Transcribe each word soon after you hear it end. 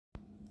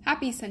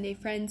Happy Sunday,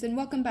 friends, and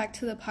welcome back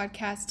to the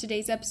podcast.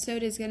 Today's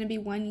episode is going to be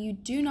one you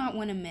do not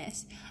want to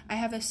miss. I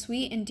have a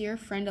sweet and dear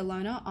friend,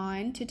 Ilona,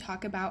 on to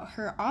talk about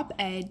her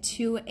op-ed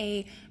to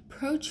a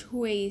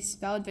Prochoice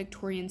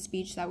valedictorian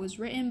speech that was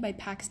written by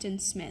Paxton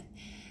Smith.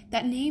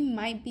 That name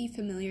might be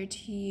familiar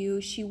to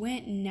you. She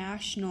went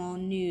national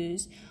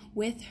news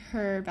with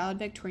her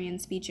valedictorian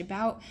speech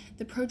about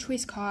the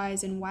pro-choice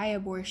cause and why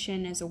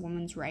abortion is a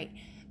woman's right.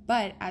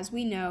 But as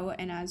we know,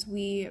 and as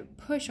we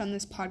push on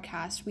this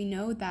podcast, we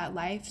know that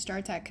life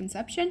starts at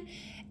conception,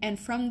 and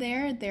from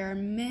there are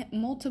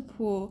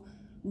multiple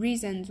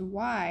reasons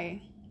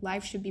why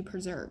life should be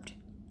preserved.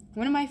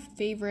 One of my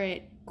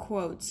favorite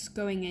quotes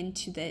going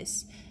into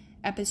this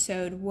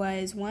episode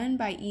was one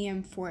by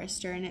E.M.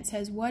 Forrester, and it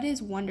says, "What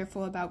is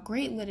wonderful about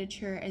great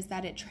literature is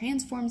that it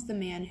transforms the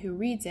man who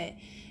reads it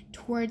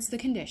towards the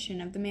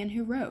condition of the man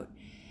who wrote,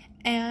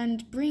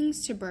 and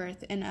brings to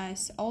birth in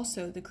us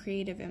also the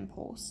creative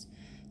impulse."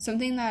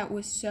 Something that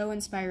was so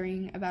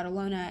inspiring about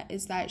Ilona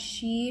is that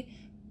she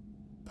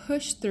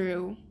pushed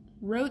through,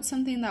 wrote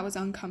something that was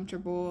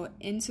uncomfortable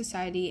in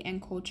society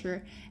and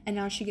culture, and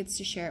now she gets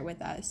to share it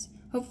with us.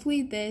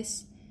 Hopefully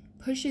this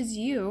pushes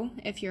you,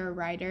 if you're a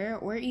writer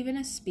or even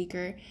a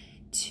speaker,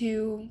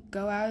 to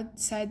go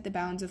outside the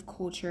bounds of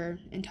culture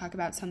and talk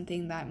about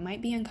something that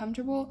might be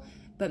uncomfortable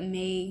but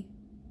may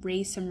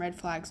raise some red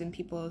flags in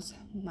people's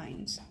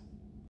minds.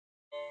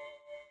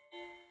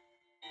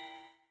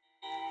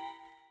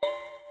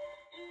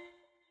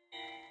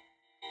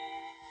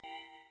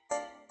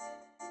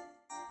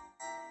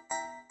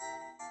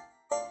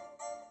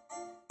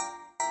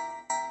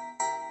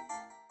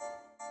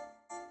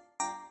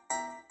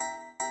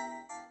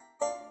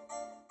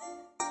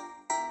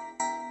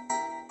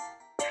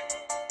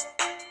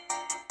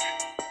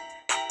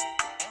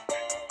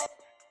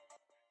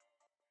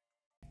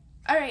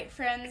 Alright,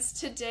 friends,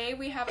 today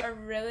we have a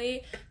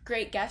really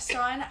great guest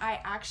on.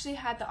 I actually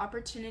had the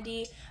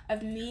opportunity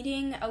of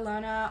meeting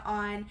Ilona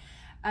on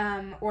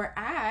or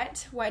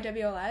at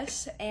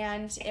YWLS,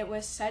 and it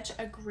was such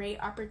a great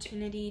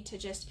opportunity to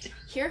just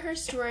hear her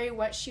story,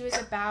 what she was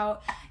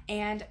about,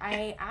 and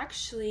I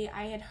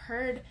had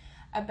heard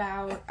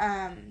about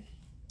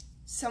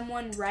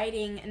someone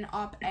writing an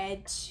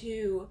op-ed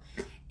to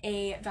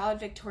a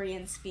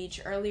valedictorian speech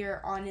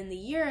earlier on in the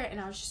year,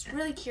 and I was just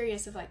really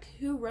curious of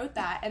who wrote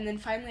that. And then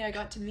finally I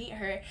got to meet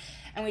her,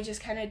 and we just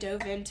kind of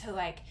dove into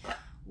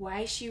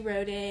why she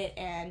wrote it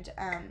and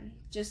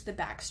just the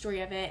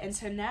backstory of it. And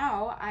so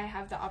now I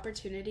have the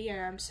opportunity,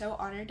 and I'm so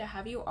honored to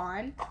have you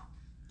on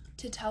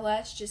to tell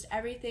us just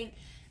everything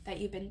that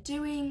you've been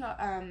doing,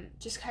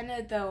 just kind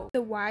of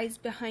the whys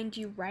behind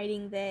you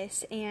writing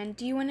this. And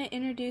do you want to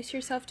introduce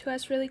yourself to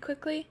us really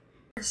quickly?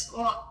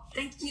 Well,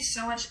 thank you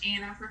so much,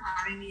 Anna, for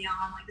having me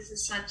on. This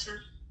is such an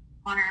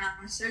honor, and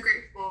I'm so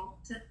grateful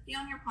to be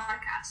on your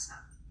podcast.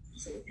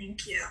 So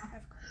thank you.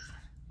 Of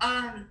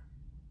course.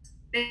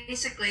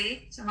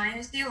 Basically, so my name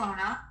is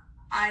Ilona.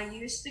 I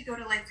used to go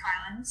to Lake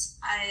Highlands.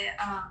 I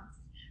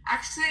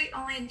actually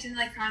only attended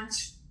Lake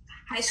Highlands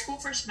high school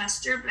for a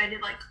semester, but I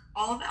did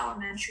all of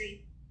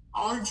elementary,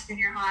 all of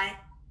junior high,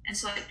 and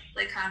so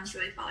Lake Highlands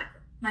really felt like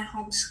my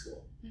home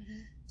school. Mm-hmm.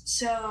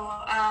 So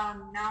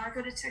now I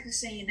go to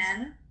Texas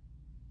A&M.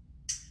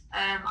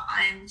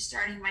 I'm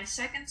starting my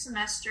second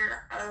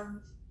semester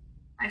of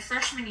my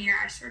freshman year.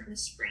 I started in the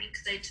spring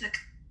because I took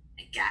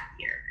a gap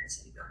year. I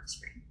said to go in the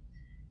spring.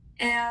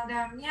 And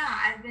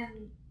I've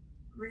been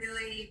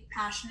really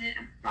passionate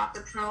about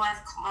the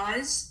pro-life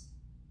cause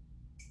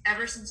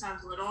ever since I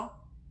was little.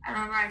 I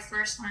remember I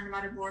first learned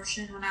about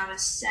abortion when I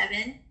was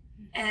 7,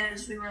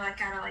 as we were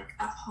at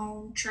a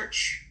home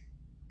church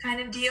kind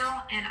of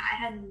deal, and I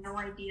had no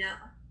idea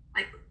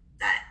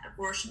that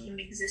abortion even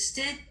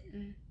existed.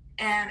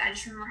 And I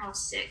just remember how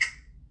sick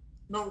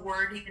the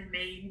word even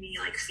made me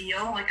feel.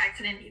 I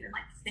couldn't even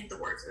think the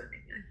words that would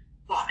make me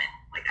vomit.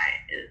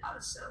 I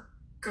was so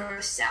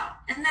grossed out.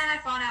 And then I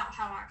found out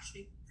how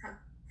actually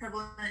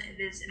prevalent it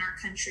is in our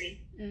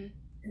country. And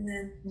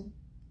then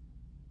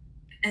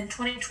in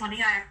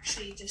 2020 I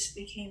actually just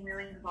became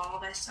really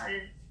involved. I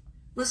started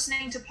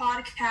listening to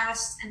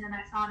podcasts, and then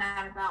I found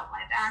out about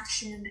Live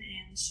Action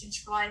and Students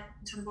for Life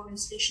and a ton of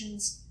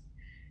organizations.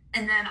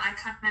 And then I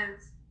kind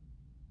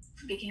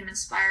of became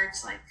inspired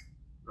to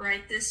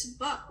write this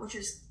book, which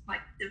is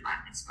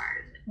divinely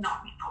inspired.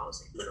 Not me, I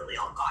was literally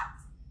all God.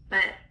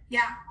 But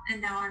yeah,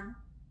 and now I'm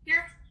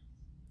here.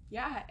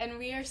 Yeah, and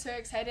we are so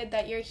excited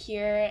that you're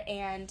here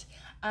and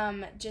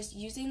just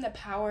using the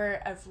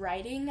power of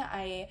writing.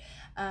 I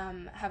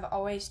have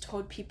always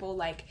told people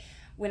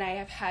when I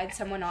have had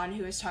someone on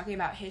who is talking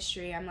about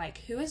history, I'm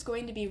who is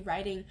going to be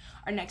writing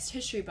our next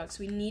history books?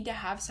 We need to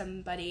have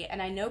somebody,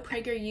 and I know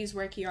PragerU is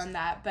working on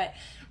that, but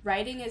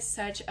writing is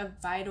such a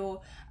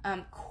vital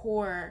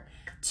core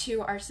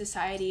to our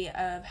society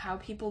of how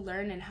people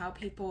learn and how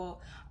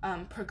people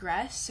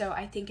progress. So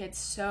I think it's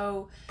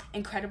so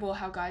incredible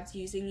how God's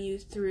using you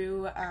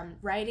through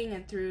writing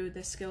and through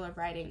the skill of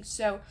writing.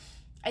 So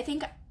I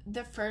think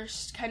the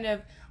first kind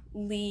of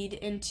lead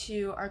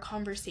into our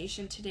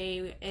conversation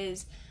today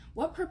is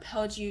what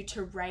propelled you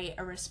to write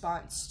a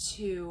response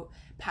to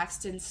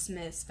Paxton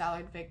Smith's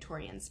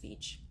valedictorian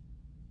speech?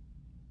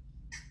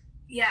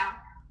 Yeah.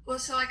 Well,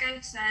 so like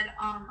I said,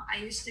 I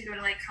used to go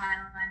to like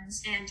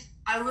Highlands, and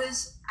I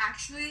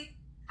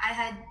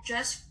had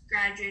just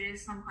graduated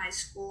from high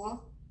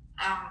school,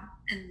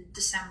 in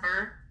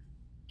December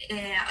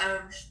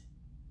of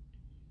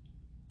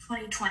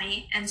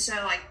 2020, and so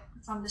like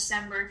from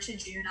December to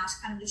June, I was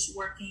kind of just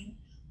working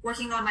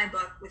on my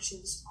book, which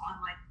is on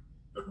like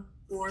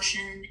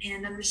abortion,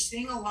 and I'm just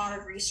doing a lot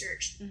of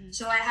research. Mm-hmm.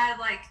 So I had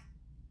like,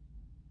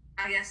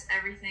 I guess,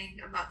 everything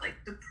about like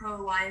the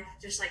pro-life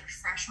just like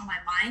fresh on my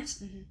mind.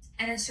 Mm-hmm.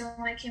 And then so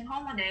when I came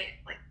home one day,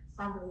 like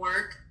from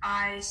work,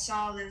 I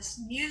saw this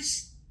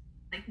news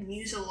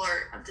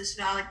alert of this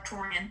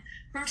valedictorian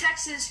from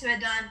Texas who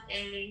had done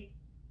a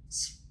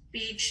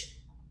speech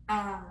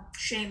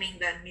shaming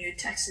the new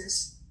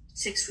Texas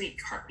 6-week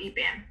heartbeat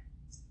ban.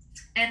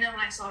 And then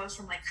when I saw it was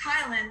from like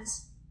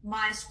Highlands,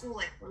 my school,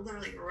 like we're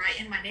literally right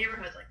in my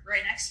neighborhood, like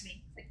right next to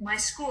me, like my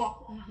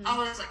school, Mm-hmm. I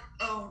was like,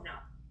 oh no.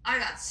 I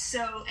got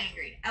so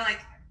angry.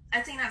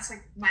 I think that's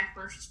like my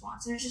first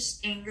response. It was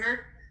just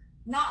anger,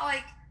 not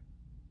like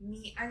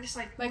me. I'm just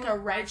like a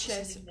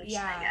righteous, I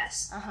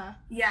guess. Uh-huh.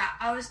 Yeah,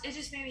 it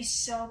just made me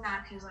so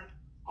mad because like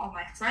all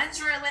my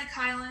friends were at Lake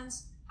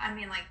Highlands. I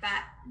mean, like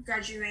that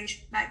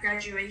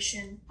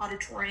graduation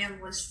auditorium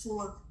was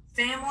full of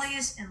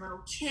families and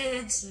little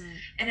kids,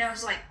 and I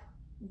was like,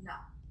 no,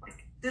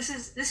 like this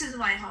is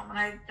my home, and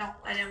I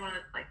didn't want to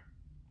like,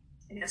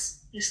 I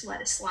guess, just let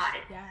it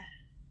slide. Yeah.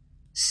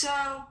 So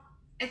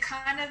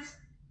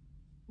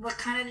what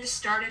kind of just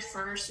started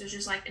first was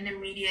just like an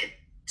immediate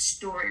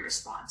story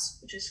response,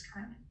 which is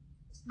kind of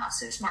not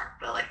so smart,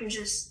 but like it was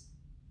just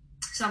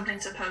something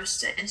to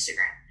post to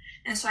Instagram.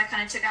 And so I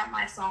kind of took out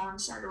my phone,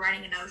 started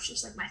writing a note,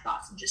 just like my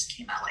thoughts, and just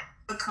came out like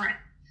a current.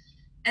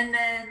 And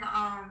then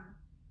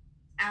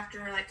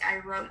after like I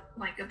wrote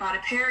like about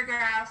a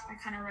paragraph, I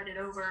kind of read it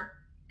over,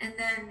 and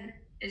then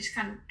it just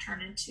kind of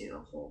turned into a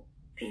whole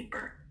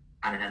paper.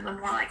 I don't know, the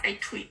more like I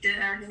tweaked it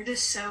and everything,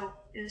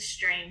 it was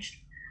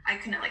strange. I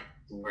couldn't like,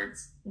 the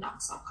words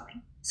not stop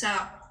coming. So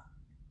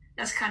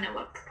that's kind of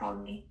what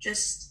propelled me,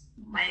 just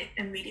my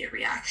immediate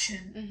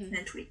reaction, and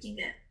then tweaking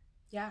it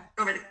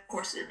over the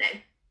course of the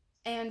day.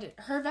 And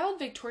her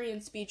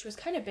valedictorian speech was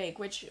kind of big,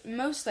 which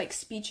most like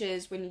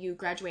speeches when you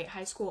graduate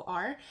high school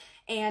are.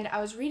 And I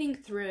was reading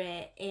through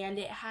it, and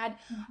it had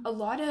a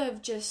lot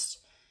of just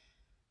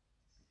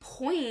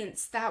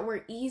points that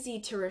were easy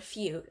to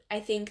refute. I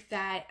think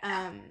that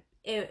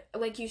it,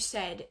 like you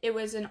said, it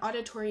was an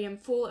auditorium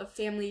full of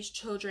families,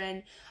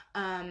 children,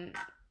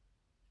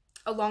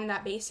 along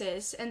that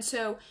basis. And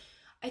so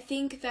I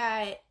think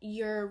that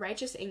your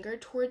righteous anger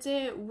towards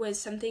it was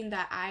something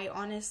that I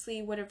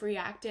honestly would have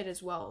reacted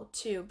as well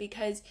too,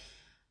 because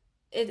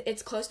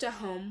it's close to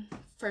home.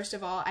 First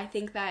of all, I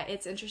think that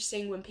it's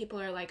interesting when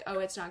people are like, oh,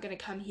 it's not going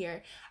to come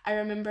here. I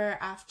remember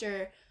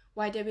after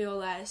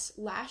YWLS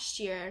last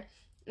year,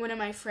 one of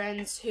my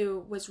friends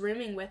who was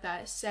rooming with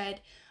us said,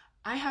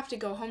 I have to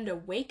go home to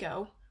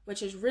Waco,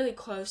 which is really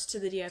close to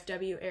the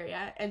DFW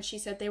area, and she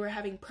said they were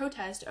having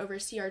protest over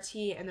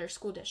CRT in their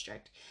school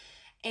district.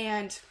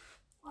 And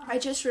I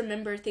just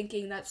remember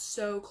thinking that's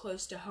so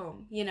close to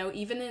home. You know,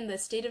 even in the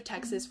state of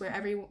Texas, where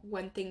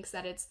everyone thinks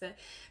that it's the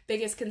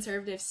biggest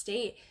conservative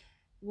state,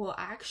 well,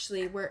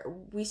 actually,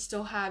 we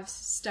still have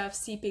stuff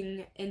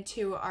seeping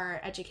into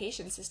our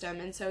education system.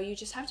 And so you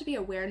just have to be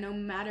aware, no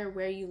matter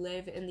where you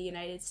live in the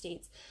United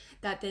States,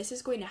 that this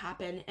is going to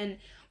happen. And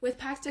with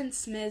Paxton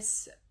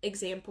Smith's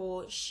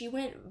example, she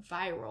went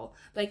viral.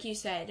 Like you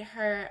said,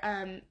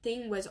 her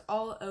thing was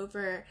all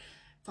over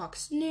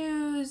Fox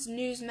News,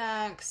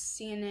 Newsmax,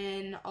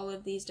 CNN, all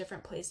of these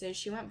different places.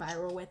 She went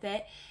viral with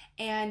it,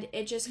 and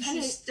it just kind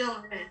of... She's still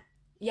in it.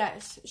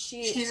 Yes,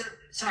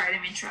 sorry, I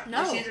didn't mean to interrupt.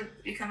 No. She's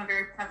become a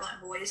very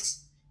prevalent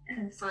voice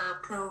and for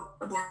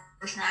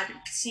pro-abortion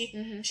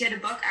advocacy. She had a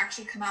book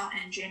actually come out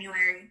in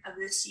January of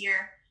this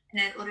year,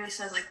 and it literally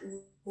says like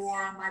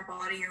 "War on My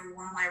Body" or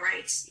 "War on My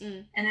Rights,"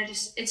 and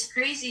it's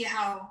crazy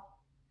how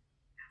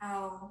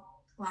loud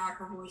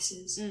her voice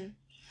is.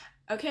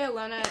 Okay,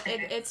 Ilona,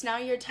 it's now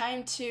your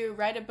time to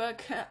write a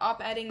book,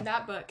 op-editing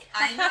that book.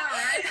 I know,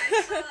 right?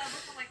 I saw that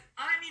book, I'm like,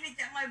 I need to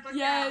get my book out.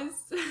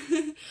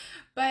 Yes.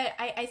 But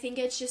I think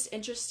it's just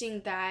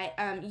interesting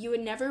that you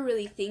would never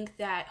really think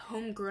that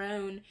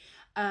homegrown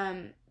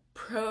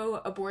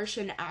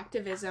pro-abortion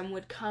activism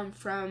would come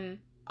from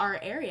our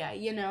area,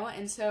 you know?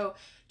 And so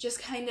just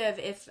kind of,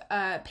 if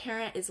a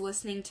parent is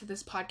listening to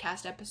this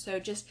podcast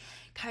episode, just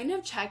kind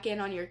of check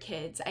in on your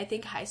kids. I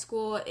think high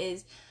school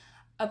is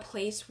a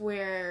place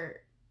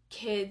where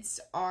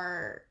kids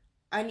are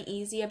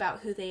uneasy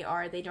about who they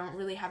are. They don't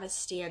really have a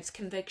stance.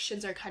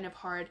 Convictions are kind of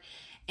hard.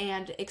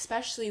 And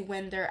especially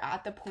when they're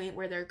at the point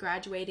where they're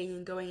graduating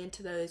and going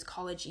into those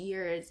college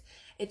years,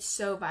 it's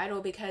so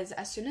vital, because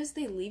as soon as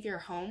they leave your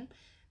home,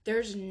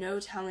 there's no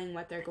telling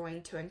what they're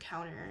going to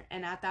encounter.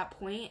 And at that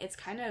point, it's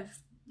kind of,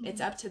 it's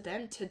up to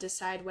them to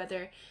decide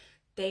whether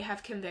they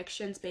have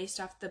convictions based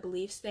off the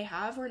beliefs they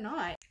have or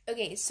not.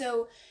 Okay,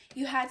 so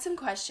you had some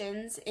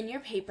questions in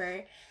your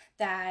paper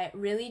that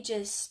really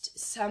just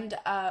summed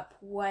up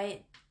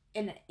what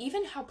and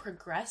even how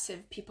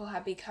progressive people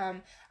have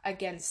become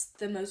against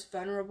the most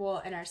vulnerable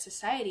in our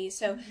society.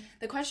 So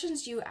the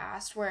questions you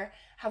asked were,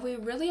 have we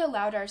really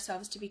allowed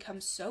ourselves to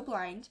become so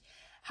blind?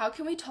 How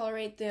can we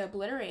tolerate the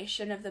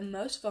obliteration of the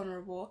most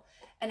vulnerable?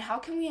 And how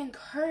can we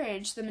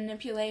encourage the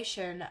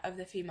manipulation of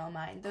the female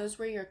mind? Those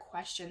were your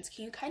questions.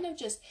 Can you kind of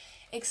just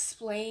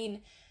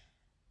explain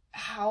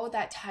how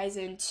that ties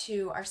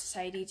into our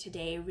society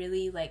today,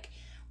 really like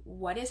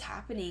what is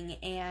happening?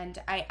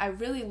 And I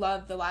really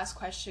love the last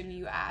question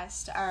you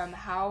asked.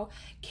 How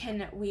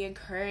can we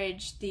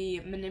encourage the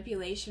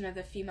manipulation of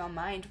the female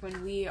mind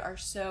when we are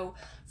so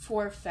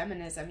for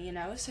feminism, you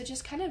know? So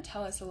just kind of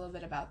tell us a little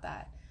bit about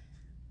that.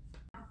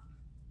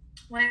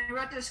 When I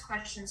wrote those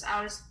questions,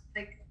 I was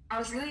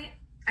really,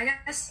 I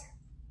guess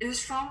it was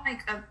from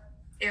like a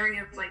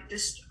area of like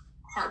just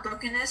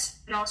heartbrokenness,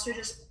 but also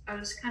just, I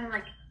was kind of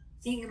like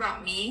thinking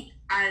about me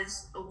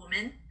as a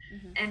woman.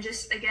 And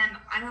just, again,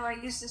 I know I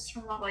use this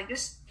term a lot, like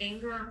just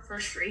anger and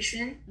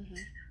frustration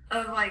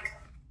of like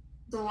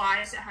the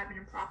lies that have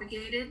been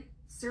propagated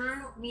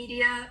through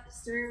media,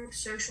 through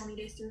social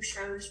media, through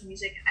shows,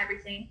 music,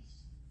 everything.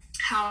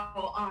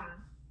 How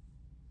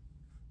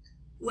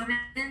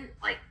women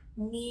like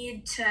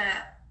need to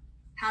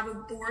have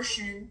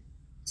abortion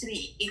to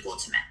be equal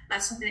to men.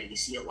 That's something that you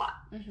see a lot.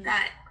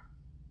 That,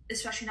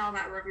 especially now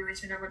that Roe v.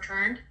 Wade's been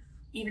overturned,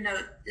 even though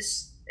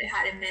it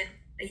hadn't been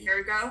a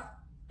year ago,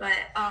 but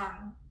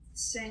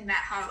saying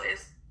that how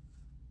if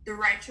the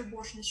right to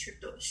abortion is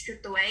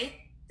stripped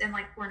away, then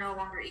like we're no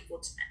longer equal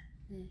to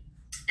men.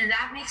 And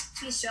that makes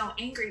me so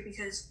angry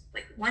because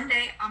like one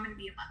day I'm gonna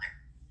be a mother.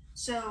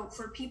 So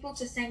for people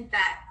to think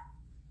that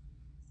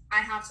I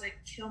have to like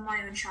kill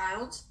my own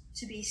child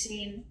to be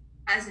seen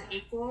as an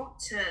equal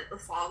to the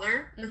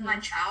father of my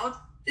child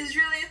is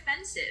really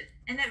offensive.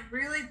 And it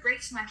really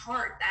breaks my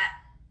heart that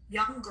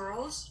young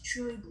girls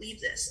truly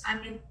believe this. I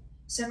mean,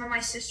 some of my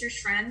sister's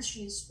friends,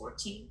 she's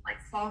 14,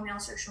 like follow me on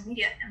social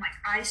media, and like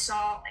I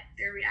saw like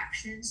their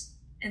reactions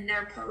and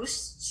their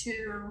posts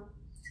to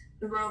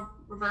the Roe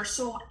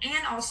reversal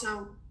and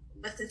also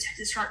with the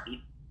Texas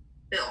heartbeat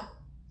bill.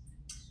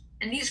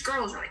 And these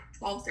girls are like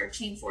 12,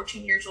 13,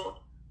 14 years old,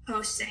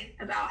 posting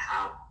about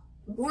how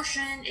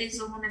abortion is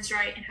a woman's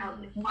right and how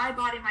like, my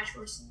body, my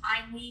choice, and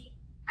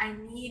I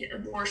need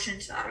abortion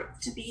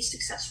to be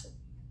successful.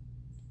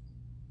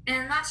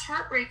 And that's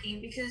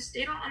heartbreaking because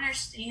they don't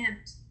understand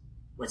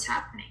what's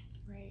happening.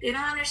 Right. They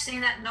don't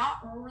understand that not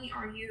only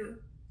are you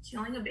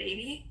killing a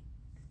baby,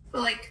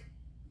 but like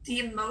the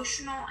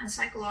emotional and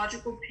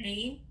psychological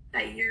pain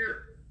that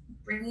you're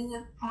bringing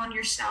upon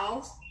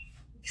yourself,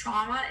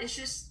 trauma, is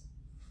just,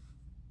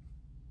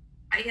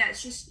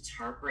 it's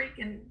heartbreak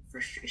and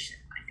frustration,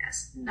 I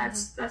guess. And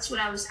that's what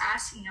I was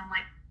asking. I'm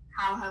like,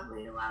 how have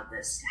we allowed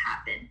this to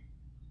happen?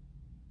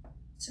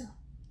 So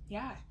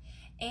yeah.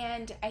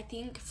 And I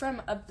think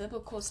from a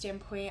biblical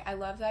standpoint, I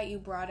love that you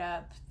brought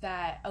up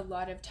that a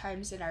lot of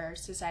times in our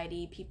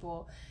society,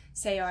 people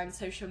say on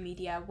social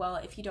media, well,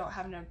 if you don't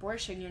have an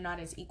abortion, you're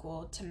not as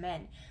equal to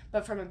men.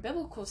 But from a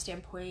biblical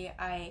standpoint,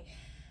 I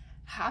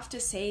have to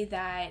say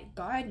that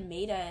God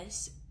made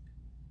us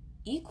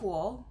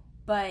equal,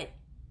 but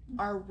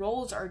our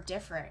roles are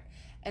different.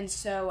 And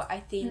so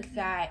I think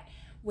that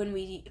when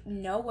we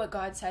know what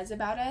God says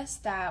about us,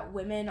 that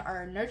women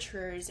are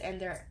nurturers and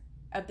their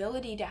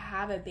ability to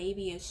have a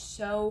baby is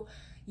so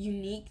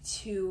unique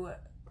to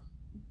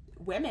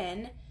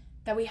women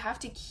that we have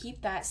to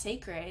keep that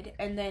sacred.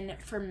 And then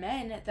for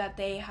men, that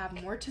they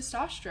have more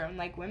testosterone,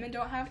 like women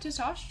don't have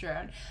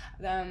testosterone.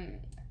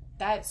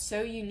 That's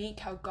so unique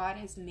how God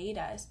has made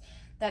us,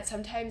 that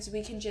sometimes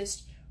we can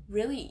just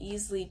really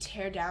easily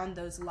tear down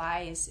those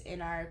lies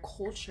in our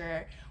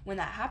culture when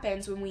that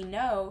happens, when we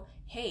know,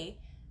 hey,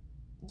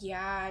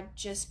 yeah,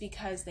 just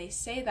because they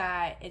say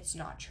that, it's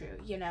not true,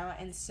 you know?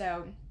 And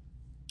so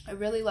I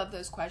really love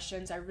those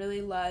questions. I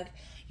really love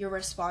your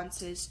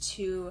responses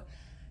to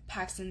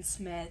Paxton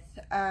Smith.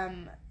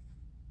 To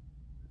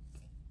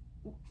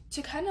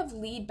kind of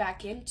lead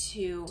back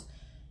into,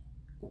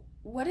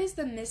 what is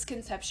the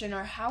misconception,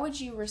 or how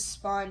would you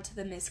respond to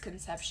the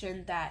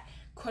misconception that,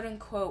 quote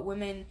unquote,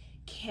 women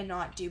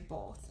cannot do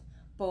both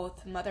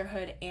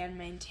motherhood and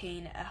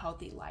maintain a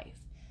healthy life?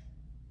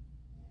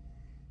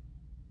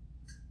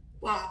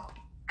 Well,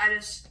 I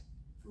just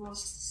will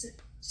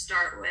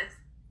start with,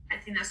 I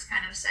think that's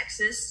kind of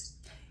sexist.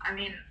 I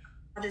mean,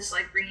 I'll just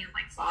like bring in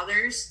like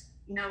fathers.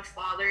 You know,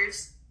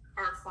 fathers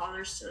are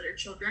fathers to their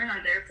children,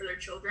 are there for their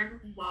children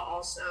while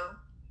also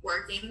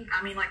working.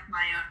 I mean, like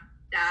my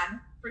dad,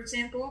 for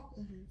example,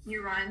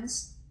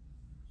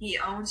 he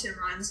owns and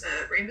runs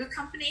a rainbow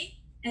company.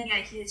 And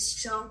yet he is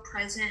so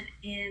present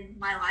in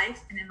my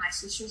life and in my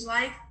sister's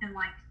life. And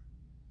like,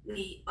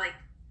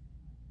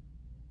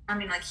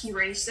 he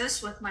raised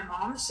us with my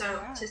mom.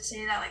 So to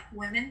say that like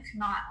women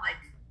cannot like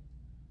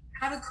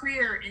have a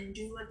career and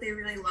do what they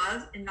really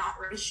love and not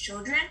raise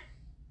children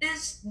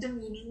is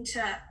demeaning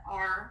to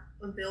our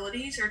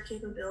abilities or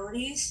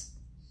capabilities,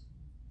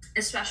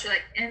 especially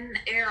like in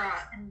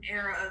an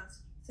era of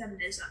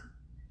feminism.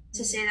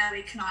 To say that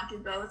we cannot do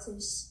both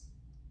is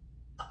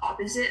the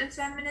opposite of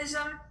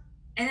feminism,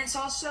 and it's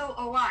also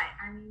a lie.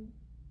 I mean,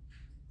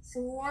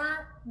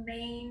 four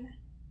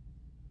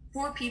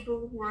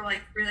people who are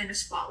like really in the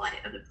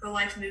spotlight of the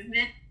pro-life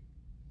movement: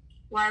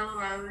 Lila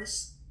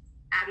Rose,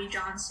 Abby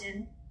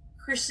Johnson,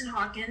 Kristen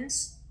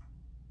Hawkins,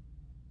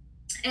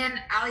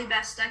 and Allie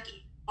Beth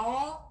Stuckey.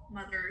 All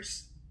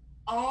mothers,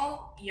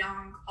 all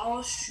young,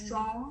 all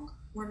strong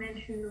women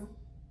who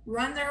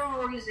run their own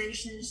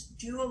organizations,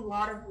 do a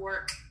lot of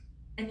work,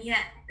 and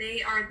yet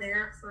they are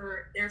there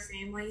for their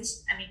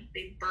families. I mean,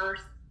 they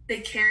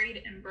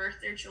carried and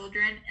birthed their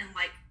children and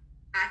like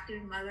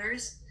active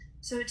mothers.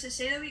 So to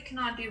say that we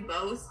cannot do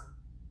both,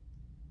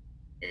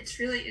 it's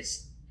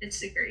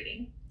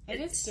degrading.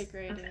 It's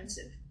degrading.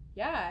 Offensive.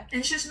 Yeah.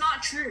 And it's just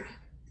not true.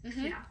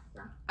 Mm-hmm. Yeah.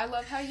 I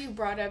love how you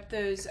brought up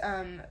those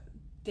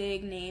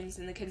big names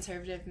in the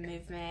conservative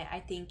movement. I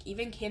think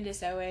even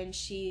Candace Owens,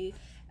 she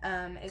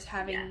is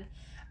having,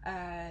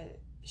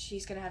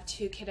 she's going to have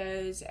 2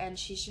 kiddos, and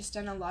she's just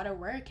done a lot of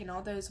work, and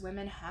all those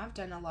women have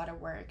done a lot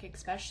of work,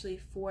 especially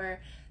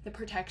for the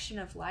protection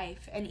of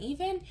life. And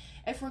even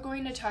if we're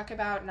going to talk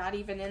about not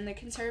even in the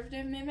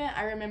conservative movement,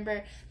 I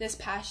remember this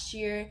past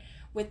year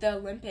with the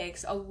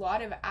Olympics, a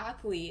lot of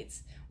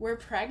athletes were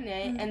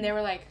pregnant, and they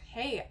were like,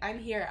 hey, I'm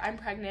here, I'm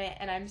pregnant,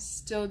 and I'm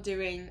still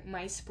doing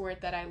my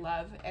sport that I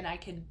love, and I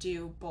can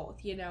do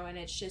both, you know. And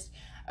it's just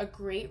a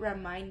great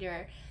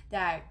reminder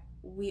that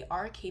we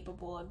are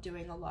capable of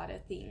doing a lot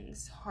of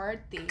things,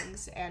 hard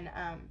things, and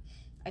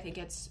I think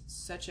it's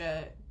such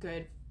a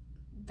good,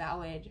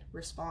 valid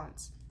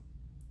response.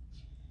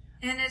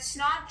 And it's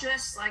not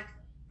just like,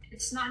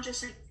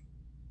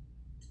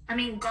 I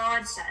mean,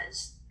 God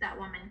says that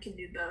women can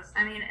do both.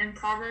 I mean, in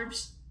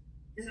Proverbs,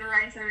 is it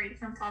right if I read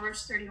from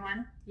Proverbs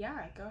 31?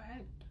 Yeah, go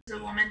ahead. The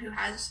woman who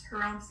has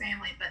her own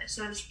family, but it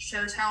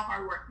shows how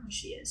hardworking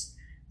she is.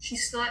 She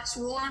selects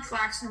wool and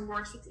flax and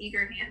works with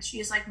eager hands. She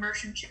is like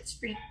merchant ships,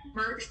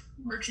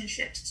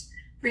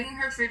 bringing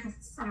her food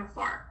from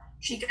afar.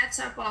 She gets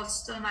up while it's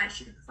still night.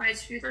 She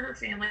provides food for her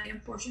family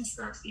and portions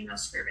for her female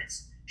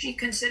servants. She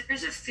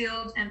considers a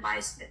field and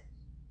buys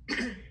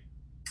it.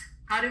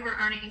 Out of her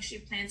earnings, she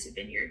plants a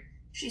vineyard.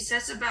 She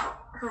sets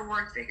about her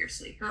work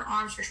vigorously. Her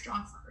arms are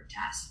strong for her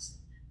tasks.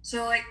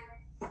 So, like,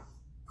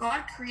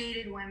 God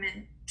created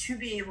women to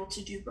be able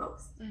to do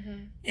both.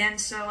 And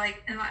so,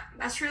 like, and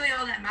that's really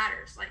all that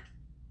matters. Like,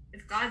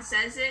 if God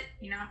says it,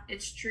 you know,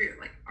 it's true.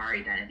 Like, our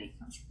identity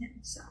comes from Him.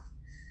 So,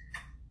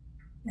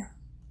 yeah.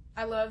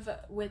 I love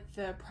with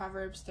the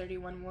Proverbs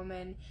 31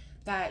 woman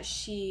that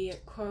she,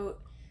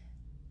 quote,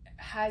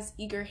 has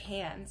eager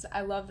hands.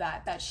 I love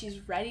that she's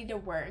ready to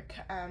work,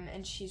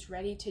 and she's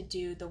ready to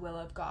do the will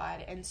of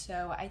God. And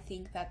so I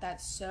think that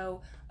that's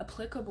so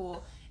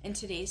applicable in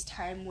today's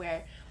time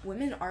where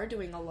women are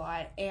doing a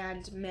lot,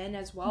 and men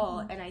as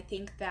well. And I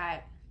think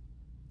that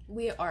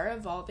we are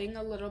evolving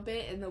a little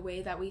bit in the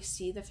way that we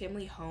see the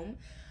family home,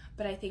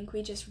 but I think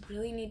we just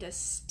really need to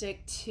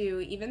stick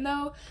to, even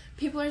though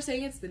people are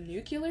saying it's the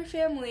nuclear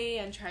family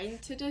and trying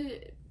to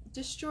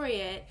destroy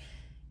it,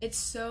 it's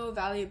so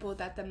valuable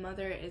that the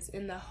mother is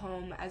in the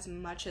home as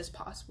much as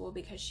possible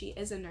because she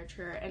is a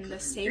nurturer. And the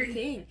same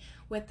thing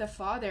with the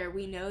father.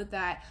 We know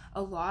that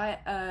a lot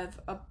of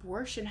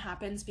abortion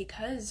happens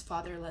because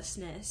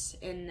fatherlessness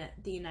in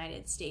the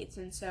United States.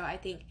 And so I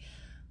think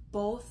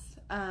both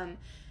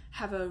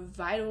have a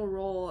vital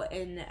role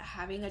in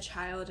having a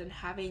child and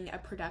having a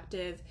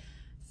productive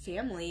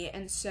family.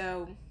 And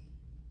so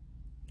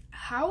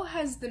how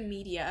has the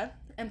media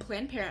and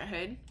Planned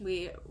Parenthood,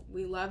 we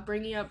love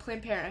bringing up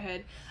Planned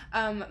Parenthood,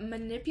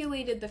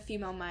 manipulated the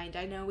female mind?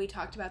 I know we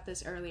talked about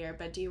this earlier,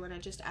 but do you want to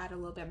just add a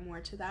little bit more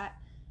to that?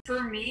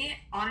 For me,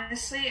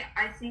 honestly,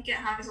 I think it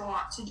has a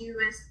lot to do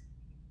with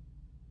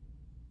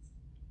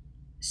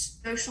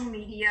social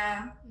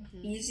media,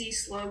 easy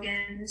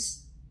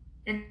slogans,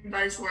 and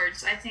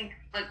buzzwords. I think,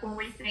 like, when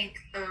we think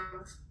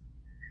of,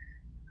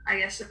 I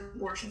guess,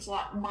 abortion's a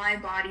lot, my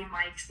body,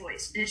 my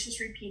choice, and it's just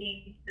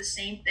repeating the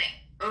same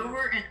thing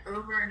over and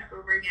over and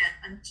over again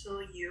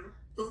until you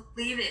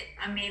believe it.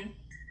 I mean,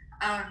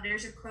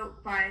 there's a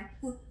quote by,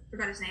 I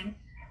forgot his name,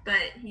 but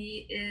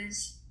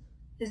his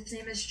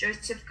name is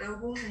Joseph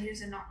Goebbels, and he was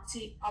a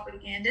Nazi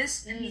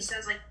propagandist, and he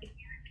says, like, if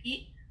you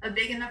repeat a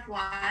big enough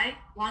lie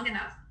long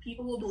enough,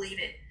 people will believe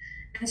it.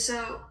 And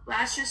so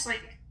that's just,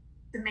 like,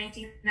 the main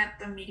thing that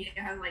the media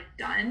has, like,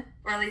 done,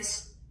 or at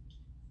least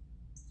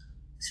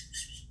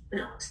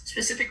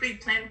specifically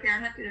Planned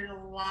Parenthood, because there's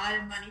a lot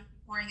of money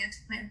pouring into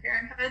Planned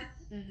Parenthood,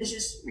 is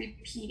just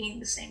repeating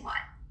the same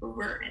lie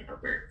over and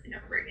over and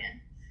over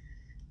again,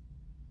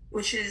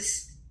 which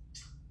is,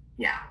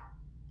 that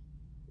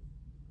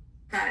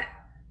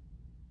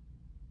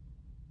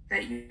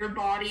your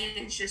body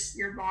is just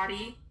your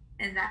body,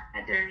 and that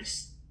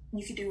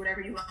you can do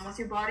whatever you want with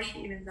your body,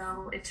 even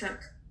though it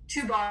took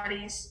 2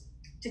 bodies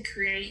to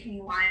create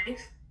new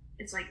life.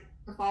 It's like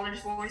the father's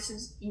voice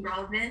is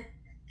irrelevant.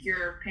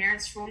 your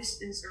parents'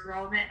 voice is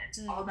irrelevant. It's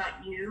all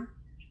about you.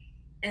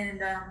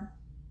 And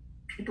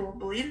people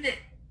believe it.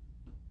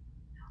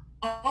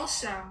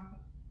 Also,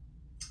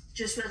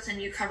 just with the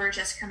new coverage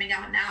that's coming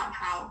out now,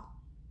 how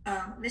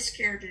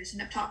miscarriages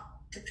and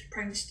ectopic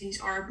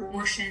pregnancies are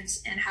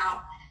abortions, and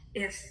how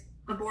if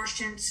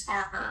abortions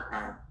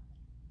are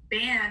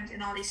banned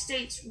in all these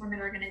states, women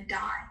are going to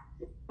die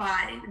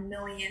by the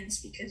millions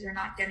because they're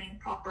not getting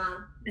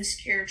proper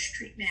miscarriage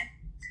treatment.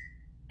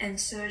 And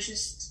so it's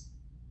just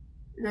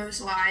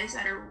those lies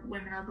that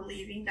women are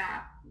believing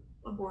that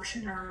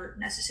abortion are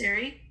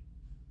necessary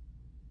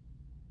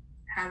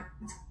have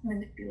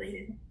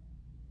manipulated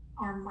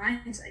our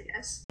minds, I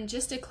guess. And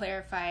just to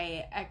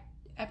clarify,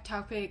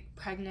 ectopic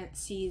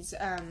pregnancies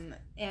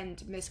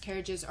and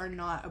miscarriages are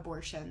not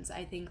abortions.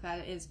 I think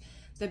that is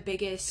the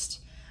biggest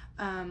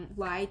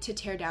lie to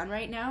tear down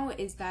right now,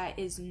 is that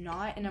is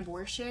not an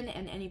abortion.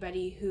 And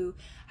anybody who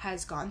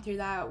has gone through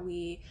that,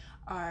 we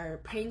are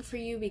praying for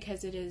you,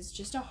 because it is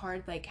just a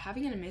hard, like,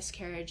 having a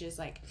miscarriage is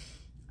like,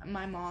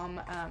 my mom,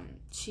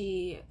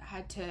 she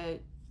had to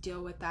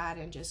deal with that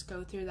and just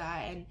go through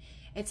that, and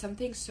it's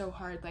something so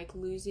hard, like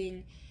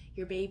losing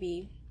your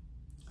baby.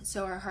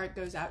 So our heart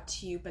goes out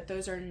to you, but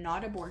those are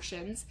not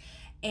abortions.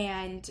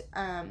 And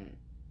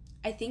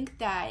I think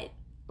that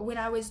when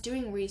I was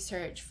doing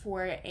research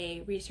for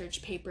a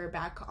research paper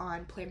back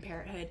on Planned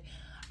Parenthood,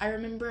 I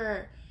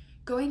remember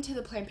going to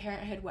the Planned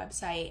Parenthood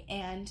website,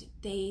 and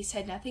they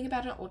said nothing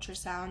about an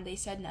ultrasound. They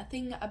said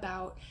nothing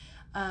about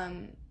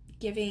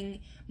giving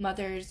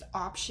mothers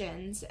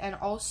options. And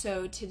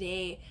also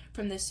today,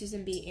 from the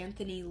Susan B.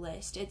 Anthony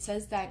list, it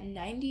says that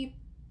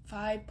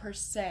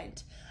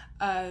 95%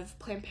 of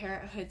Planned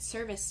Parenthood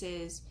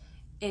services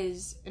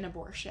is an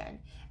abortion.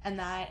 And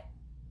that,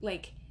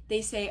 like,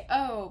 they say,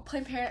 oh,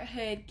 Planned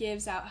Parenthood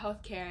gives out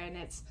healthcare and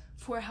it's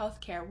for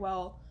healthcare.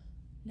 Well,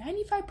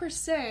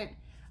 95%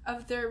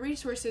 of their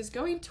resources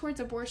going towards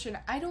abortion,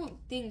 I don't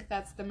think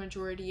that's the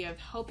majority of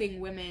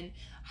helping women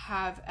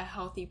have a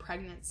healthy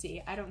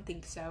pregnancy. I don't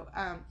think so.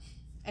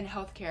 And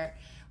healthcare,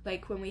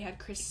 like when we had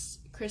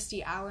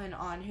Christy Allen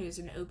on, who's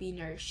an OB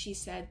nurse, she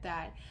said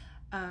that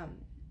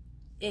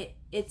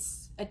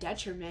it's a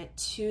detriment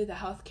to the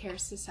healthcare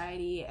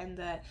society and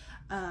the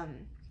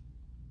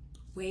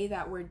way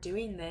that we're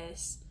doing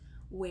this,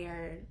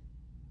 where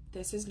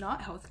this is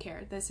not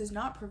healthcare. This is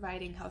not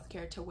providing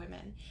healthcare to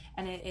women.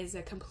 And it is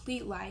a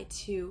complete lie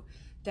to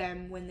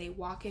them when they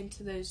walk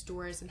into those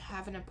doors and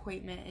have an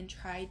appointment and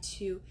try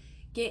to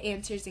get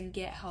answers and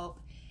get help.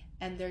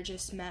 And they're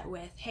just met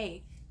with,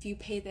 hey, if you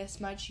pay this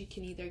much, you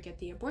can either get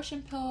the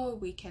abortion pill,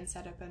 we can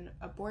set up an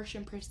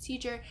abortion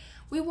procedure.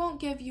 We won't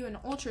give you an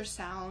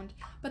ultrasound,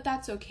 but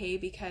that's okay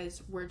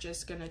because we're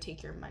just going to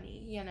take your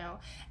money, you know?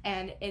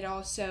 And it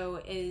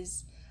also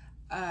is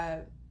a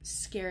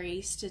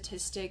scary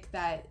statistic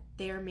that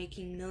they are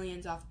making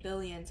millions off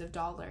billions of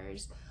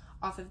dollars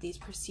off of these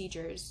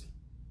procedures.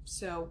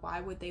 So why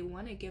would they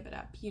want to give it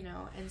up, you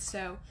know? And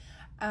so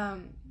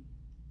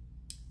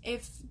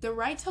if the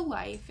right to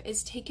life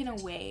is taken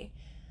away,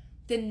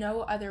 then no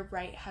other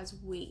right has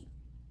weight,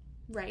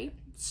 right?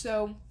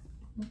 So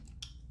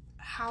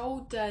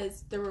how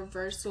does the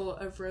reversal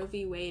of Roe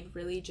v. Wade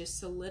really just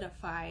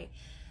solidify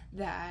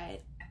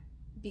that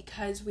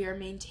because we are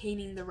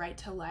maintaining the right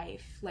to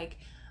life, like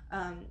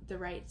the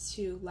right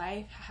to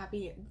life,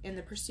 happy, in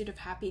the pursuit of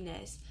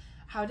happiness,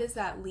 how does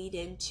that lead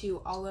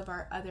into all of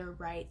our other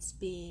rights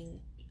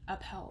being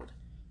upheld?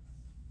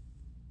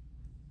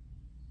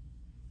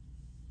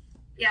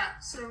 Yeah,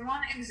 so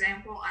one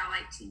example I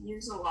like to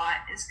use a lot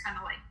is kind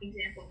of like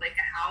example of like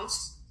a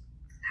house,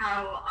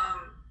 how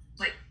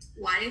like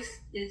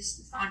life is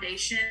the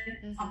foundation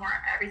on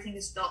where everything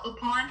is built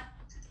upon.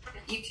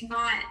 You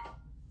cannot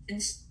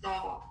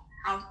install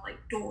house like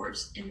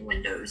doors and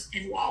windows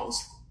and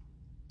walls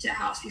to a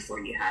house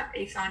before you have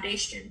a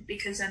foundation,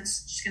 because then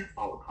it's just going to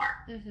fall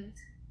apart.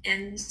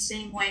 In the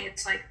same way,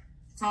 it's like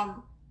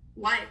from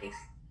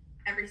life,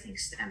 everything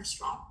stems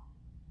from.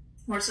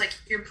 Or it's like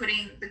you're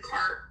putting the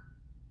cart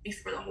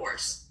before the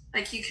horse.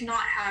 Like you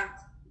cannot have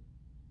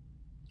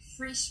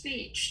free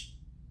speech,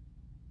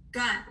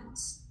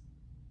 guns,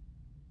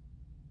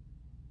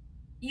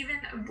 even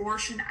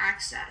abortion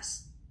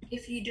access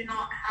if you do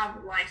not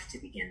have life to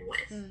begin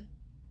with.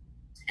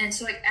 And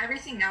so like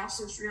everything else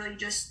is really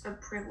just a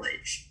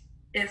privilege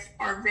if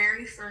our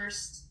very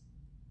first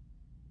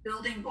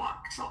building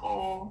block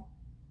to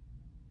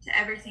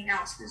everything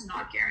else is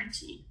not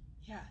guaranteed.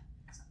 Yeah.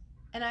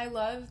 And I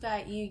love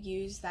that you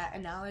use that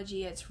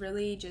analogy. It's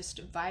really just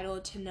vital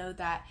to know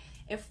that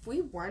if we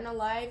weren't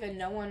alive and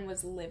no one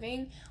was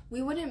living,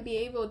 we wouldn't be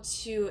able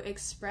to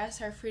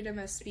express our freedom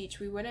of speech.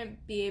 We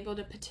wouldn't be able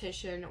to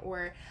petition,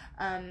 or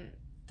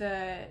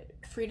the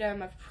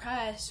freedom of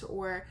press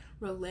or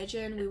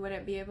religion. We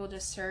wouldn't be able to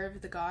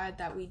serve the God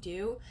that we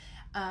do.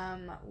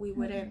 We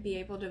wouldn't be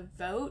able to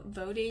vote.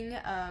 Voting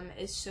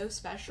is so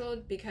special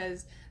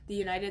because the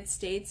United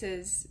States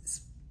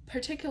is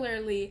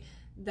particularly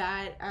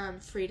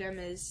that freedom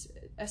is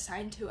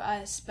assigned to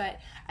us. But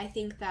I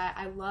think that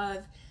I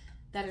love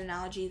that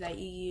analogy that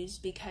you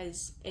used,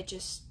 because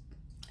it's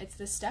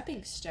the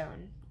stepping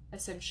stone,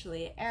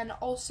 essentially. And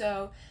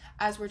also,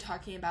 as we're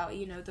talking about,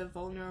 the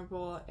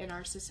vulnerable in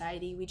our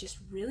society, we just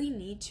really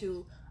need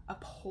to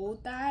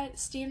uphold that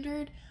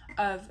standard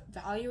of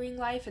valuing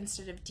life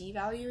instead of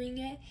devaluing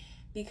it,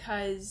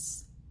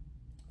 because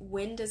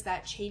when does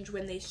that change?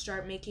 When they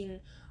start making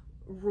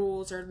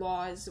rules or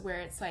laws where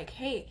it's like,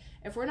 hey,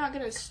 if we're not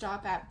going to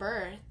stop at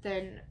birth,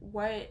 then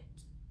what,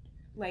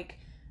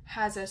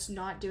 has us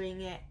not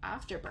doing it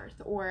after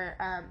birth? Or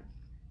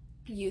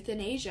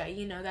euthanasia,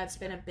 that's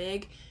been a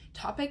big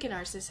topic in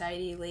our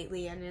society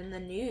lately and in the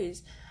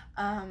news.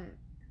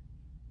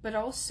 But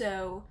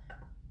also,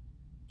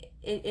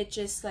 it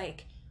just,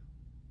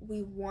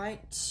 we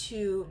want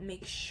to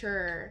make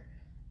sure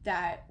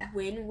that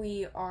when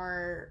we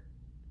are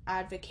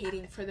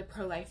advocating for the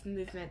pro-life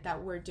movement,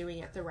 that we're doing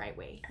it the right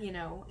way,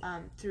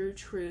 through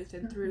truth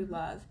and through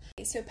love.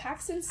 So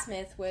Paxton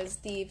Smith was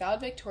the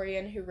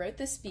valedictorian who wrote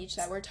the speech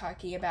that we're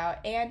talking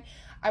about, and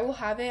I will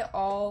have it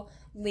all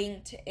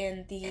linked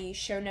in the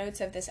show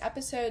notes of this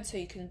episode, so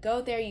you can go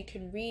there, you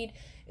can read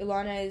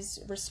Ilona's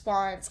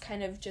response,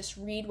 kind of just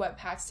read what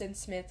Paxton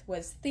Smith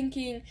was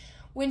thinking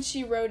when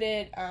she wrote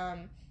it,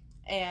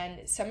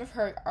 and some of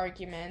her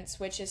arguments,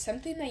 which is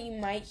something that you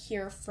might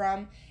hear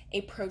from a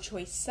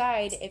pro-choice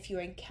side if you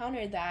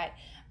encounter that.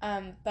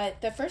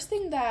 But the first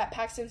thing that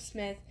Paxton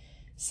Smith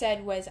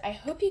said was, I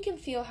hope you can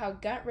feel how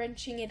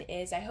gut-wrenching it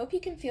is. I hope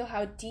you can feel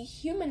how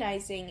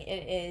dehumanizing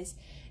it is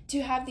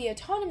to have the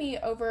autonomy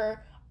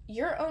over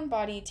your own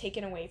body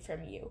taken away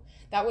from you.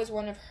 That was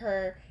one of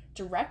her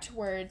direct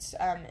words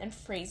and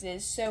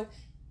phrases. So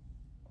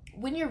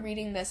when you're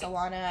reading this,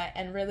 Ilona,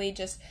 and really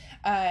just,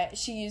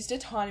 she used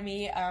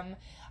autonomy.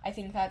 I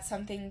think that's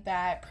something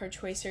that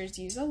pro-choicers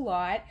use a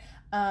lot.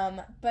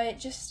 But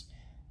just,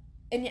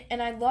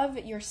 and I love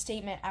your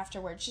statement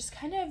afterwards. Just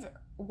kind of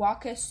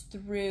walk us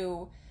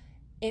through,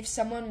 if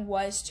someone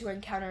was to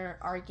encounter an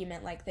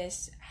argument like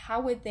this, how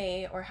would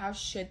they or how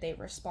should they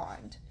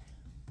respond?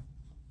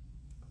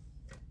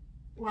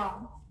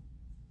 Well,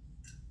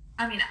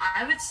 I mean,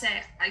 I would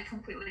say I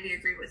completely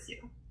agree with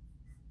you,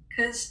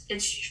 because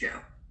it's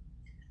true.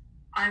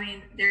 I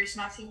mean, there's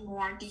nothing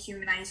more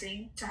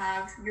dehumanizing to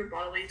have your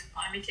bodily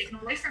autonomy taken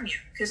away from you,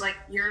 because,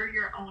 you're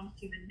your own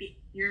human being,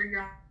 you're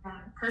your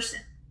own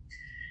person.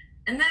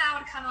 And then I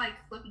would kind of,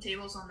 flip the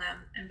tables on them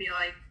and be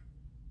like,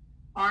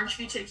 aren't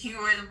you taking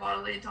away the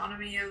bodily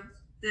autonomy of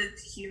the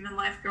human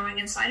life growing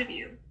inside of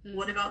you? Mm-hmm.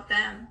 What about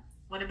them?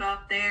 What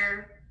about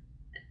their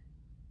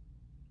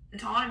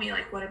autonomy?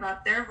 What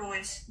about their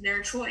voice,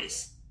 their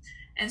choice?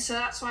 And so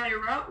that's why I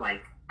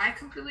wrote, I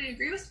completely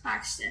agree with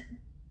Paxton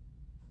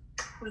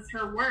with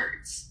her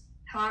words.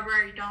 However,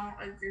 I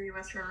don't agree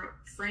with her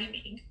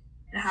framing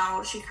and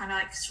how she kind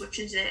of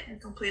switches it and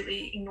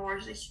completely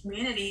ignores the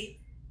humanity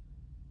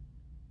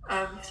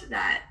of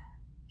that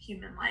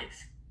human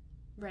life.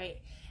 Right.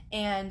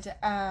 And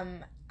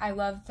I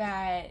love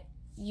that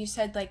you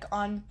said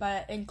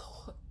but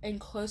in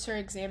closer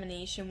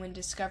examination, when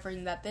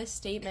discovering that this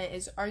statement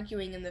is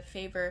arguing in the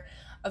favor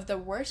of the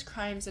worst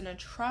crimes and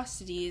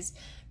atrocities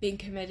being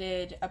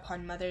committed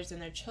upon mothers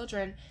and their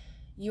children,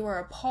 you are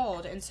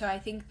appalled. And so I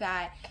think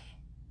that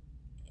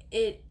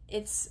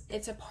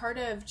it's a part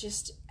of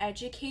just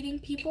educating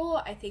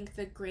people. I think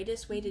the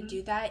greatest way to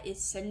do that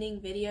is sending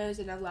videos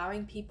and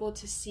allowing people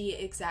to see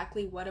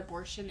exactly what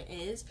abortion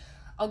is.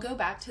 I'll go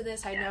back to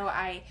this. I know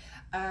I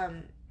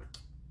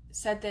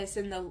said this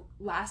in the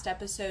last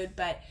episode,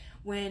 but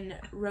when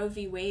Roe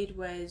v. Wade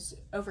was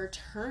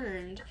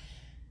overturned,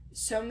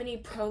 so many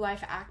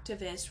pro-life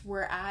activists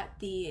were at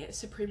the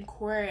Supreme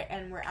Court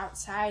and were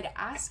outside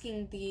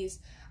asking these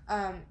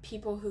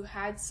people who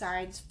had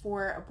signs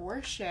for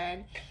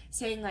abortion,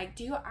 saying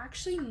do you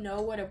actually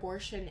know what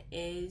abortion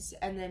is?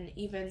 And then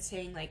even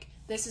saying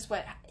this is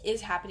what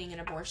is happening in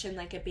abortion,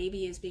 a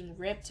baby is being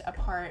ripped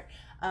apart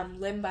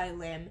limb by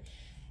limb.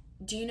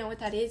 Do you know what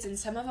that is? And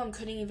some of them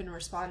couldn't even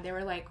respond. They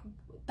were like,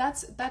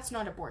 that's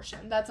not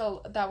abortion.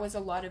 That was a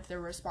lot of their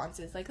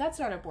responses. That's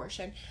not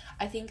abortion.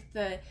 I think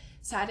the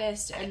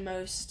saddest and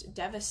most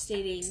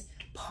devastating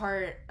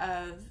part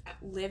of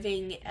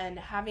living and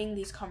having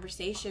these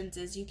conversations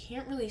is you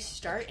can't really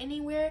start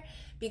anywhere,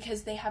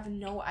 because they have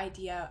no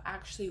idea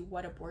actually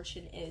what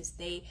abortion is.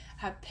 They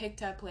have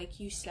picked up, like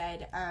you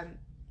said,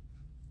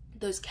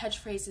 those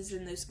catchphrases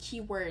and those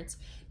keywords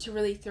to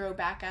really throw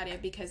back at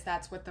it, because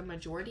that's what the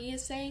majority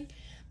is saying.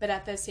 But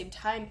at the same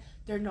time,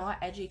 they're not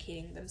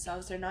educating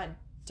themselves. They're not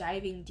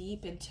diving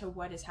deep into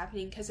what is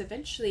happening, because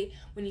eventually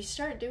when you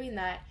start doing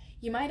that,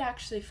 you might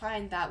actually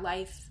find that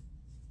life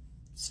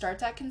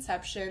starts at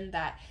conception,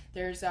 that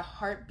there's a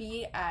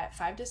heartbeat at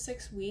 5 to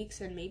 6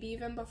 weeks, and maybe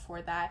even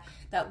before that,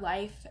 that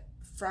life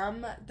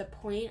from the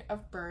point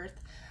of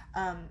birth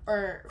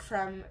or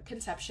from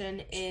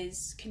conception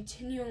is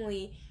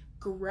continually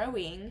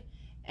growing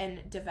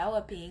and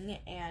developing,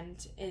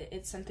 and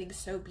it's something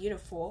so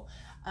beautiful.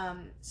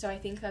 So I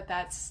think that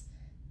that's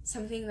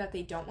something that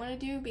they don't want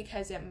to do,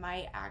 because it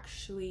might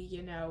actually,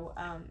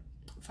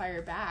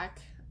 fire back.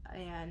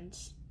 And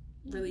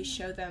really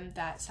show them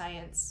that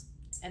science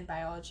and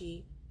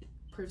biology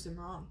proves them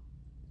wrong.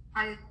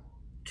 I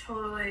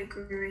totally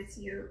agree with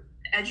you.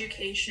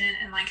 Education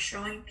and like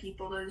showing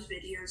people those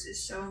videos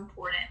is so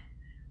important.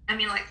 I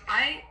mean, like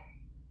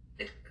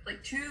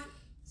like 2-3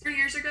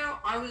 years ago,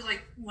 I was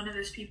like one of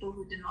those people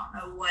who did not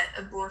know what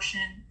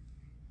abortion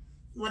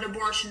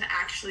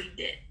actually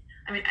did.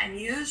 I mean, I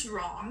knew it was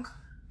wrong.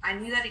 I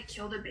knew that it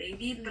killed a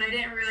baby, but I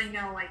didn't really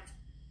know like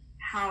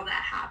how that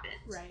happened.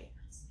 Right.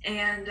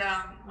 And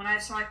when I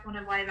saw like one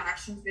of live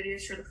action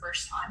videos for the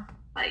first time,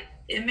 like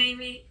it made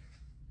me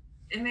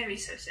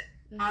so sick.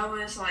 I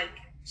was like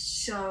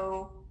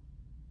so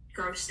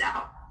grossed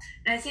out.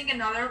 And I think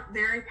another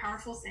very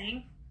powerful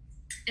thing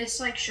is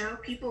like show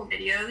people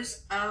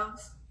videos of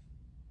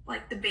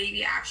like the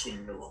baby actually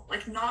in the womb,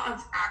 like not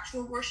of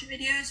actual abortion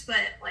videos, but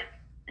like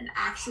an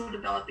actual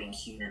developing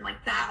human.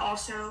 Like that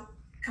also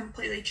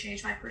completely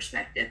changed my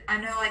perspective. I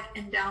know like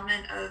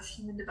Endowment of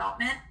Human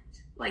Development,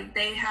 like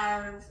they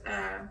have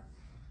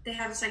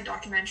this like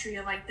documentary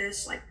of like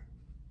this like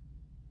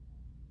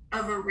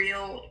of a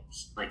real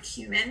like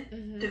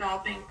human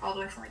developing all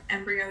the way from like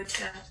embryo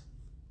to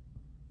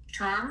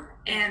term,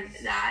 and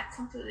that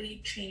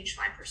completely changed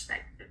my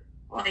perspective,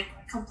 like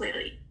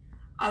completely.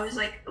 I was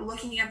like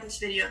looking at this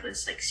video of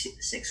this like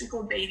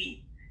 6-week-old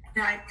baby,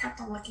 and I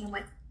kept on looking. I'm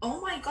like, oh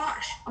my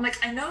gosh! I'm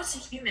like, I know it's a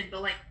human,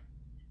 but like,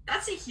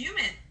 that's a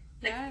human.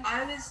 Like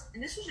and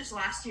this was just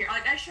last year.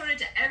 Like I showed it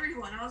to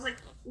everyone. I was like,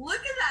 look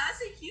at that!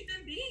 That's a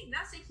human being.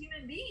 That's a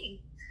human being.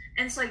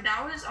 And it's like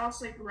that was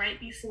also like right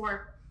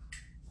before,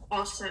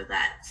 also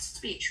that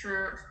speech,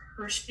 her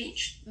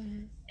speech,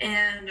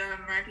 and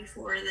right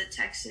before the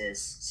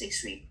Texas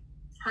 6-week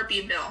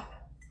heartbeat bill,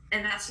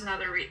 and that's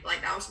another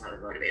that was another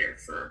motivator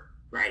for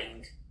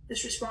writing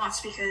this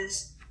response,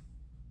 because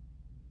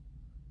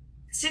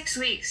 6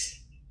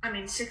 weeks,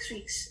 6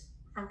 weeks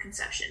from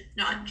conception,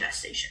 not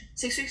gestation.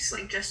 6 weeks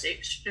like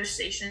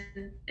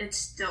gestation, it's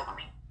still,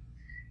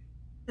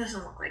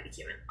 doesn't look like a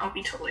human, I'll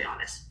be totally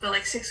honest. But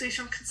like 6 weeks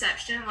from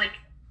conception, like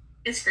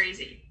it's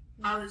crazy.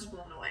 I was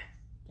blown away.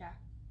 Yeah.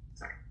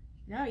 Sorry.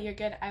 No, you're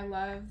good. I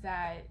love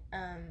that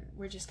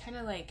we're just kind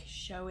of like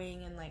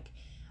showing, and like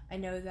I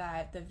know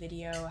that the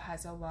video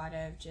has a lot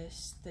of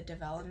just the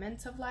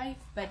developments of life,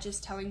 but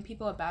just telling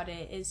people about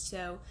it is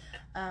so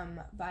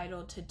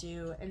vital to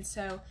do. And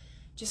so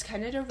just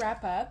kind of to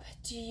wrap up,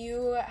 do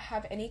you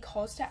have any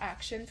calls to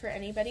action for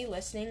anybody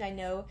listening? I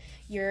know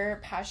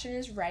your passion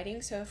is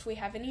writing, so if we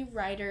have any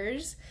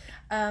writers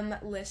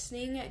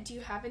listening, do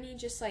you have any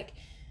just like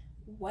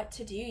what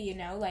to do,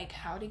 like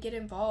how to get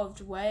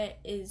involved? What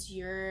is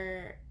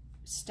your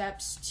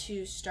steps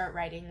to start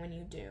writing when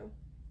you do?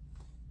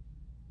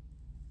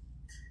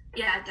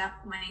 Yeah,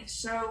 definitely.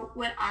 So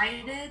what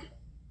I did,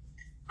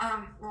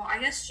 well, I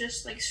guess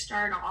just like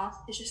start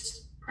off is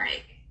just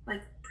pray.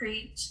 Like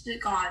pray to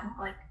God,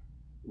 like,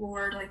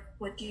 Lord, like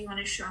what do you want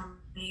to show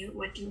me?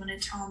 What do you want to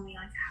tell me?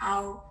 Like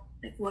how,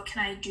 like what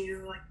can I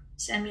do? Like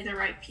send me the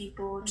right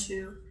people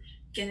to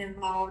get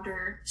involved,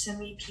 or send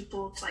me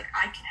people to like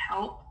I can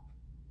help.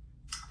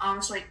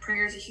 So like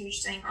prayer is a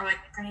huge thing, or like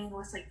praying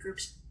with like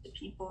groups of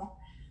people.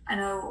 I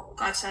know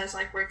God says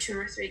like where 2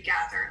 or 3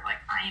 gather, like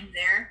I am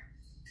there.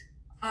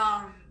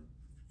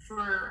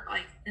 For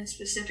like in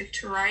specific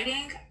to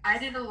writing, I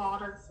did a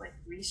lot of like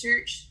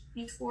research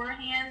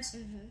beforehand.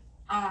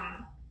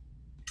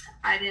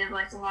 I did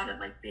like a lot of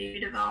like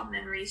baby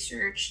development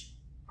research,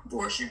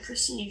 abortion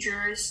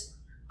procedures.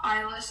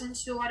 I listened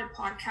to a lot of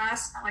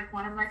podcasts. Like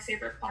one of my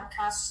favorite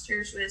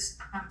podcasters was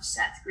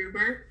Seth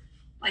Gruber.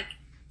 Like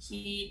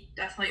he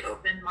definitely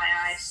opened my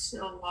eyes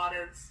to a lot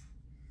of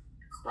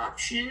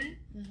corruption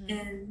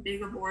in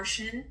big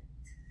abortion.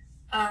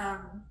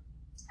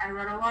 I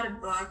read a lot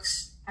of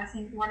books. I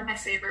think one of my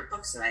favorite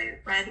books that I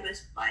read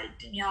was by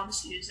Danielle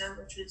D'Souza,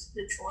 which was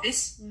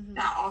Prochoice.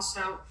 That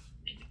also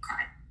made me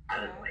cry.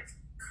 I was like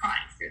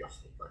crying through the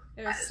whole book.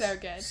 It was so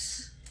good.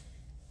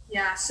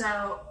 Yeah,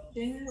 so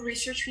doing the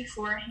research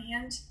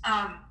beforehand,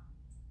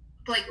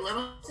 like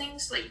little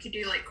things that you could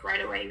do like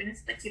right away, even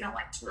if like you don't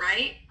like to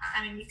write.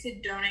 I mean, you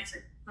could donate to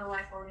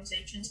pro-life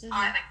organizations.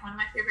 I like one of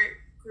my favorite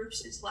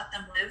groups is Let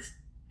Them Live.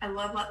 I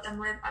love Let Them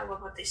Live. I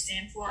love what they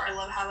stand for. I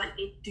love how like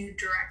they do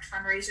direct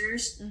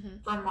fundraisers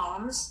for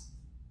moms.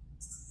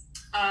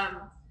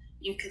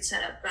 You could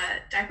set up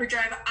a diaper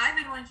drive. I've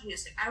been wanting to do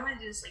this. Like I want to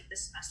do this like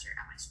this semester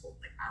at my school.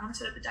 Like I want to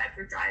set up a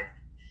diaper drive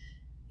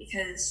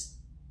because,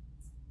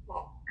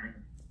 well,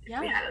 we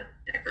had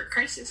a diaper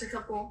crisis a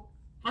couple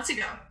months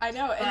ago. I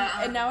know,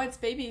 and now it's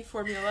baby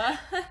formula.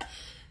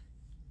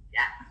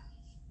 Yeah.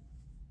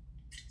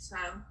 So,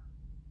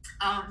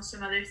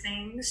 some other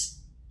things.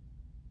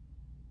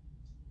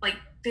 Like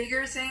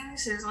bigger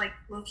things is like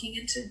looking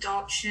into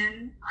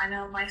adoption. I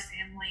know my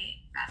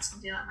family, that's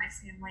something that my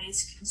family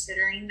is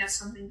considering. That's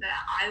something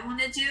that I want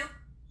to do.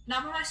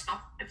 Not by myself.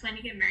 I plan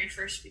to get married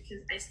first because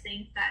I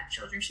think that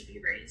children should be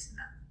raised in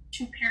a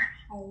 2-parent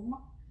home.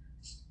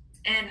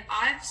 And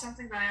I've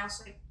something that I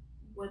also like,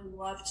 would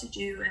love to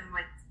do, and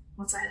like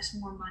once I have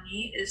some more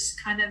money, is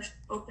kind of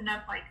open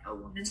up like a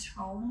women's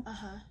home.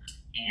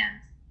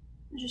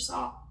 And just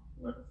all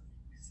little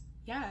things.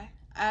 Yeah.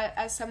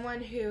 As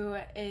someone who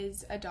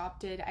is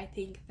adopted, I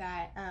think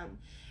that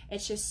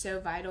it's just so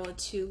vital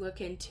to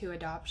look into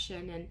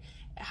adoption and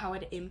how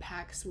it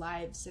impacts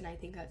lives, and I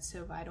think that's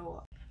so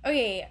vital.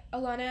 Okay,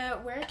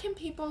 Ilona, where can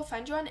people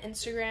find you on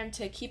Instagram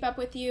to keep up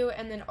with you?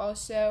 And then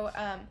also,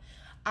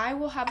 I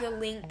will have the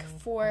link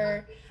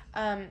for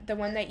the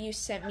one that you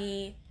sent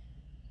me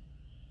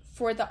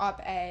for the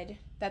op-ed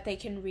that they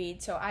can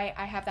read, so I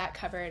have that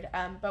covered.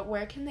 But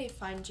where can they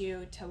find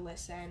you to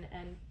listen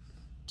and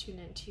tune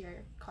into your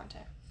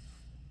content?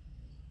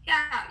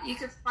 Yeah, you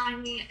can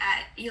find me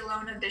at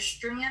Ilona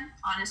Bistrian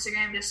on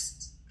Instagram,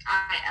 just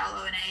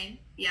ILONA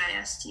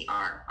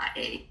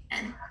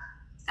BISTRIAN.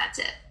 That's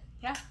it.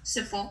 Yeah.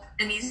 Simple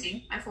and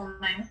easy. My full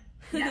name.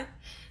 Yeah.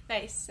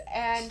 Nice.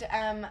 And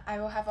I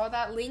will have all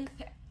that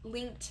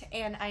linked,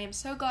 and I am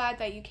so glad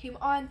that you came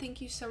on.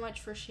 Thank you so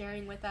much for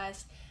sharing with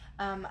us.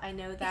 I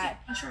know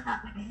that... Thanks for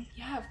having me.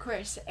 Yeah, of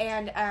course.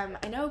 And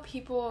I know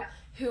people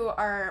who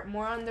are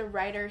more on the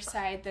writer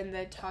side than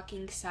the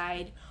talking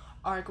side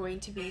are going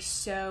to be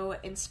so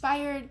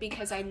inspired,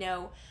 because I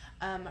know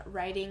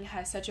writing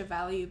has such a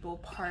valuable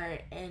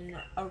part and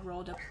a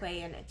role to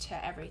play in it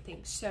to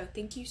everything. So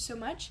thank you so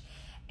much,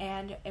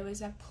 and it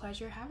was a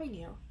pleasure having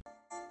you.